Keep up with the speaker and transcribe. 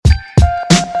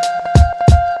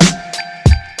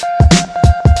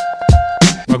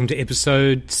Welcome to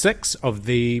episode 6 of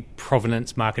the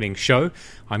Provenance Marketing Show.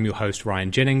 I'm your host,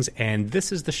 Ryan Jennings, and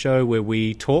this is the show where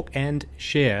we talk and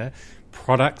share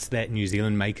products that New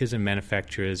Zealand makers and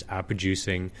manufacturers are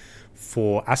producing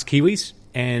for us Kiwis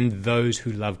and those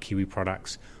who love Kiwi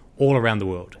products all around the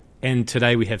world. And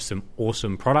today we have some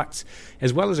awesome products,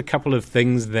 as well as a couple of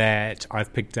things that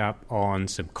I've picked up on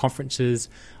some conferences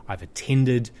I've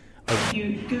attended. If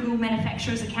you Google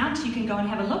manufacturer's account, you can go and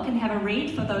have a look and have a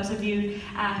read for those of you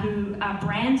who are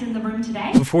brands in the room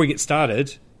today. Before we get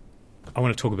started, I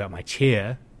want to talk about my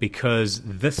chair because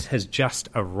this has just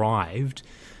arrived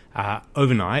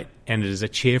overnight, and it is a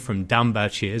chair from Dunbar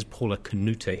Chairs. Paula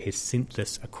Kanuta has sent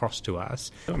this across to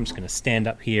us. I'm just going to stand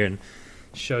up here and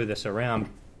show this around.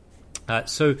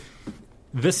 So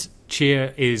this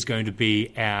chair is going to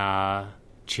be our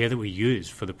chair that we use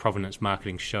for the Provenance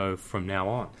Marketing Show from now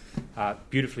on.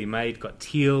 Beautifully made, got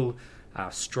teal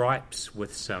stripes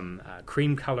with some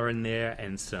cream colour in there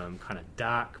and some kind of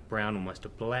dark brown, almost a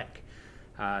black.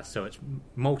 So it's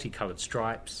multicoloured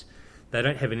stripes. They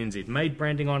don't have an NZ Made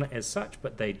branding on it as such,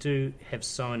 but they do have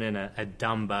sewn in a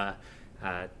Dunbar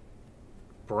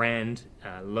brand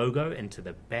logo into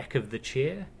the back of the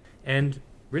chair, and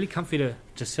really comfy to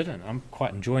sit in. I'm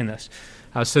quite enjoying this.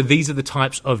 So these are the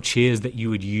types of chairs that you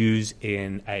would use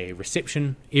in a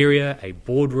reception area, a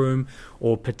boardroom,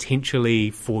 or potentially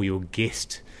for your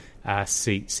guest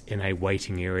seats in a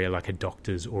waiting area like a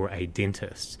doctor's or a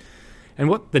dentist's. And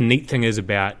what the neat thing is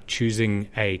about choosing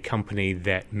a company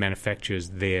that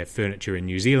manufactures their furniture in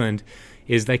New Zealand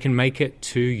is they can make it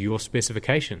to your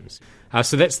specifications.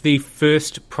 So that's the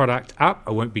first product up.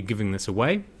 I won't be giving this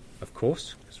away, of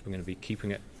course, because we're going to be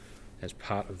keeping it as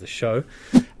part of the show.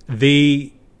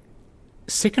 The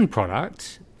second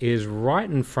product is right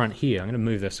in front here. I'm going to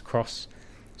move this across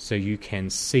so you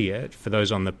can see it. For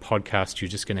those on the podcast, you're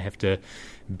just going to have to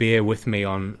bear with me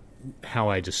on how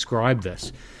I describe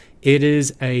this. It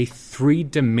is a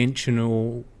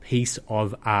three-dimensional piece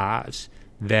of art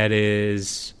that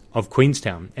is of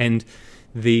Queenstown. And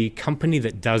the company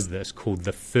that does this, called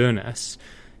The Furnace,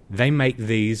 they make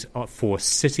these for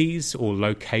cities or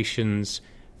locations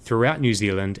throughout New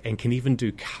Zealand and can even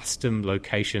do custom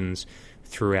locations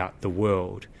throughout the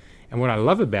world. And what I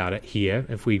love about it here,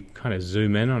 if we kind of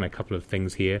zoom in on a couple of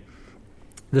things here,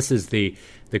 this is the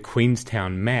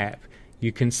Queenstown map.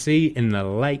 You can see in the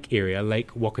lake area,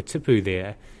 Lake Wakatipu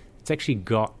there, it's actually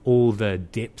got all the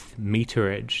depth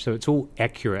meterage, so it's all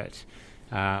accurate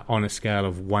on a scale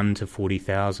of 1 to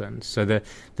 40,000. So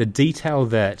the detail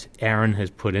that Aaron has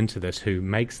put into this, who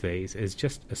makes these, is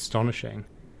just astonishing.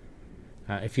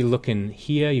 If you look in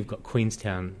here, you've got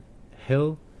Queenstown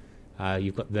Hill,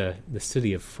 you've got the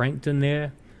city of Frankton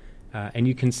there, and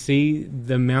you can see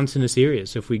the mountainous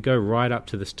areas. So if we go right up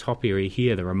to this top area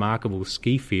here, the remarkable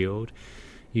ski field,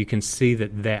 you can see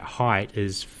that height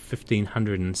is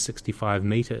 1,565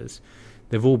 metres.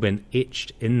 They've all been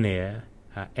etched in there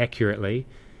accurately,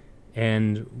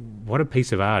 and what a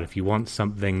piece of art if you want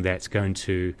something that's going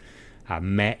to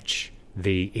match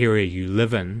the area you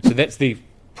live in. So that's the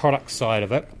product side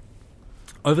of it.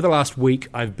 Over the last week,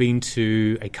 I've been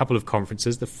to a couple of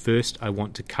conferences. The first I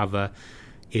want to cover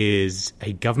is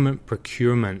a government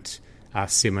procurement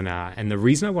seminar. And the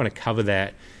reason I want to cover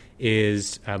that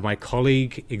is my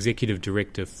colleague, Executive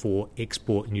Director for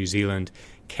Export New Zealand,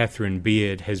 Catherine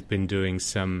Beard, has been doing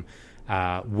some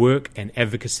work and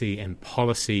advocacy and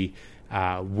policy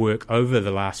work over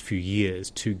the last few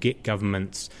years to get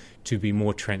governments to be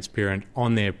more transparent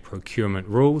on their procurement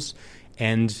rules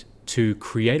and to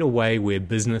create a way where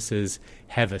businesses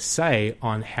have a say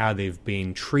on how they've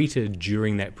been treated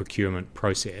during that procurement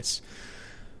process.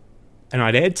 And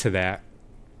I'd add to that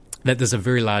there's a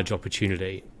very large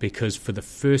opportunity, because for the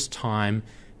first time,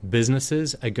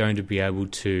 businesses are going to be able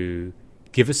to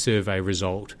give a survey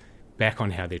result back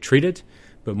on how they're treated,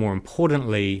 but more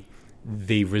importantly,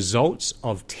 the results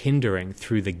of tendering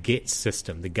through the GET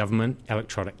system, the government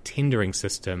electronic tendering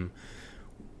system,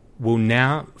 will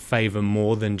now favour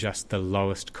more than just the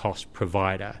lowest cost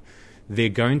provider. They're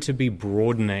going to be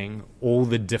broadening all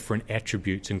the different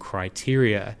attributes and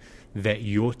criteria that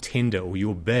your tender or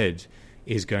your bid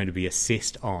is going to be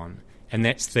assessed on. And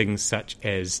that's things such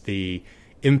as the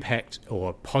impact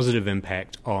or positive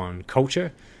impact on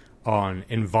culture, on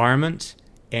environment,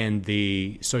 and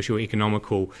the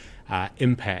socio-economical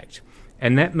impact.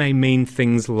 And that may mean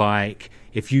things like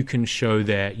if you can show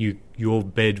that your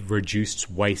bid reduced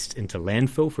waste into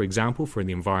landfill, for example, for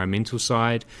the environmental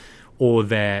side, or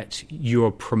that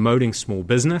you're promoting small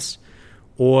business,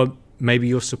 or maybe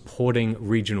you're supporting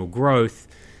regional growth,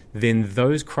 then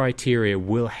those criteria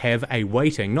will have a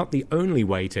weighting, not the only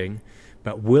weighting,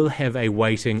 but will have a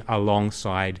weighting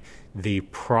alongside the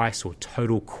price or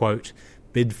total quote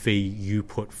bid fee you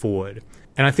put forward.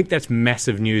 And I think that's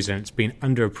massive news, and it's been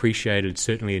underappreciated,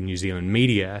 certainly in New Zealand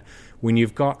media, when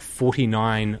you've got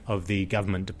 49 of the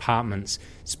government departments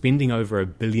spending over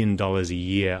 $1 billion a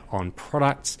year on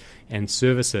products and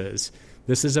services.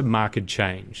 This is a market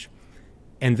change.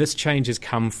 And this change has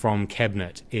come from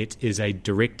Cabinet. It is a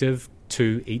directive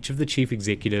to each of the chief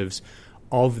executives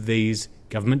of these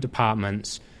government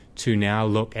departments to now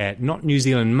look at not New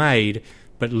Zealand made,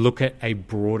 but look at a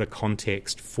broader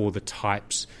context for the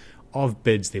types of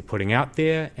bids they're putting out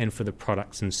there and for the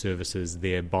products and services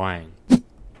they're buying.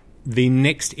 The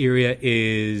next area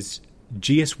is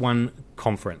GS1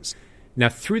 conference. Now,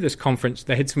 through this conference,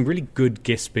 they had some really good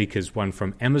guest speakers, one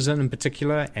from Amazon in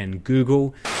particular and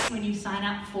Google. When you sign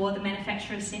up for the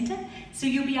Manufacturers Centre, so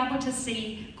you'll be able to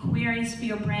see queries for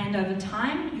your brand over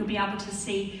time. You'll be able to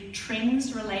see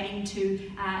trends relating to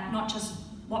not just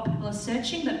what people are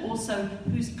searching, but also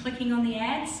who's clicking on the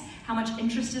ads, how much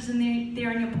interest is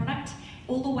there in your product,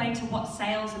 all the way to what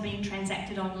sales are being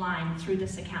transacted online through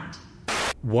this account.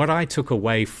 What I took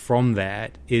away from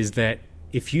that is that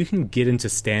if you can get into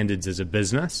standards as a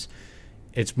business,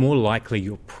 it's more likely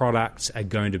your products are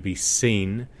going to be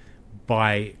seen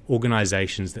by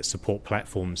organizations that support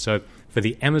platforms. So for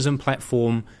the Amazon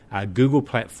platform, Google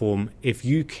platform, if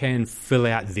you can fill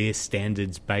out their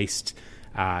standards-based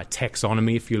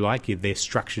taxonomy, if you like, their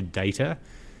structured data,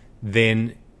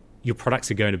 then your products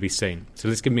are going to be seen. So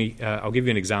I'll give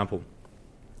you an example.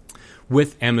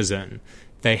 With Amazon,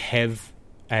 they have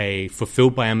a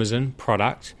Fulfilled by Amazon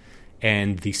product,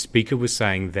 and the speaker was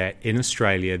saying that in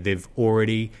Australia, they've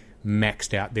already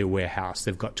maxed out their warehouse.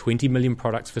 They've got 20 million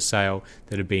products for sale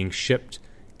that are being shipped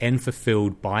and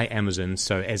fulfilled by Amazon.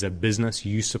 So as a business,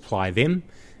 you supply them,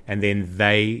 and then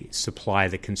they supply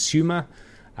the consumer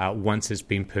once it's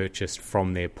been purchased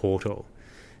from their portal.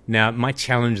 Now, my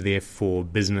challenge there for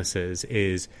businesses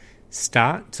is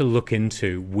start to look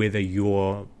into whether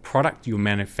your product you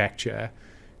manufacture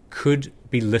could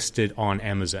be listed on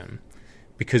Amazon.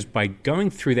 Because by going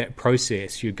through that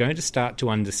process, you're going to start to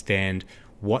understand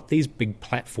what these big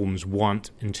platforms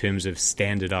want in terms of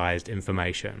standardized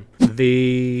information.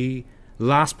 The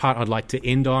last part I'd like to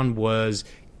end on was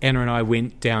Anna and I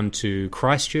went down to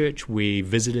Christchurch. We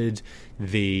visited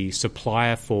the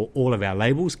supplier for all of our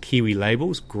labels, Kiwi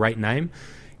Labels, great name,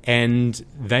 and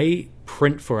they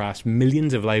print for us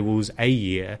millions of labels a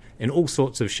year in all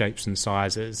sorts of shapes and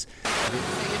sizes. So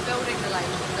you're building the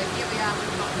label. So here we are,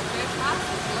 we've got the first part,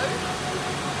 blue.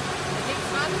 The next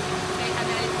one, see how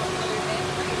many got blue and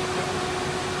green.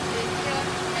 Then here,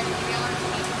 having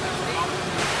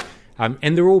yellow,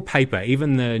 and they're all paper.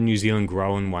 Even the New Zealand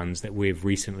grown ones that we've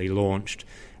recently launched,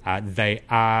 they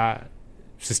are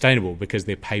sustainable because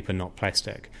they're paper, not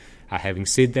plastic. Having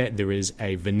said that, there is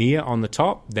a veneer on the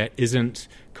top that isn't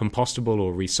compostable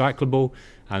or recyclable,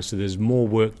 so there's more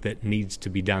work that needs to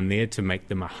be done there to make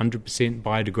them 100%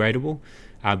 biodegradable.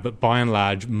 But by and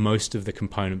large, most of the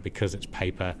component, because it's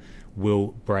paper, will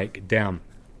break down.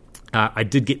 I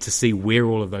did get to see where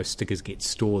all of those stickers get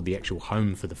stored, the actual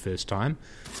home, for the first time.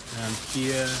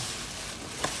 Here,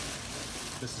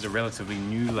 this is a relatively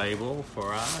new label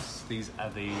for us. These are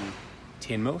the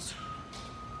 10 mils.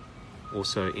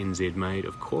 Also NZ made,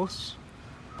 of course.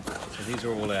 So these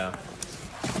are all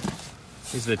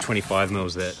these are the 25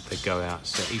 mils that go out.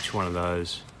 So each one of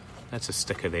those, that's a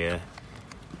sticker there.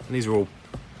 And these are all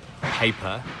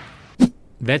paper.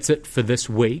 That's it for this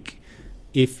week.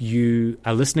 If you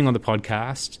are listening on the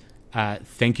podcast,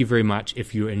 thank you very much.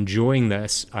 If you're enjoying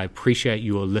this, I appreciate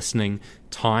your listening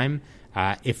time.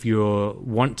 If you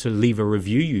want to leave a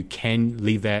review, you can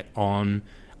leave that on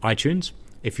iTunes.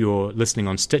 If you're listening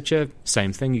on Stitcher,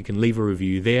 same thing. You can leave a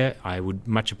review there. I would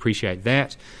much appreciate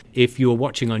that. If you're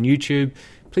watching on YouTube,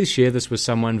 please share this with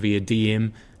someone via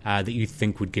DM that you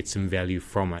think would get some value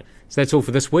from it. So that's all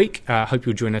for this week. I hope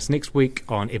you'll join us next week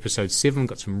on episode 7.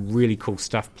 Got some really cool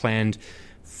stuff planned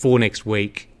for next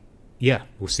week. Yeah,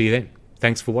 we'll see you then.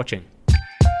 Thanks for watching.